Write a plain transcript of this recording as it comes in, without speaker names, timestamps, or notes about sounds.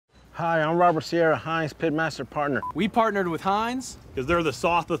Hi, I'm Robert Sierra, Heinz Pitmaster partner. We partnered with Heinz because they're the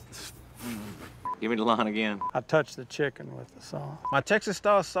softest. Give me the line again. I touched the chicken with the sauce. My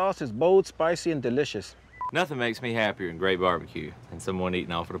Texas-style sauce is bold, spicy, and delicious. Nothing makes me happier than great barbecue than someone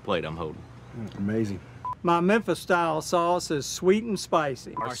eating off of the plate I'm holding. Amazing. My Memphis-style sauce is sweet and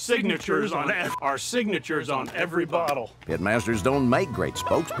spicy. Our signatures on every bottle. Pitmasters don't make great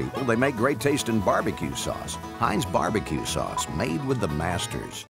spokespeople, they make great tasting barbecue sauce. Heinz Barbecue Sauce, made with the masters.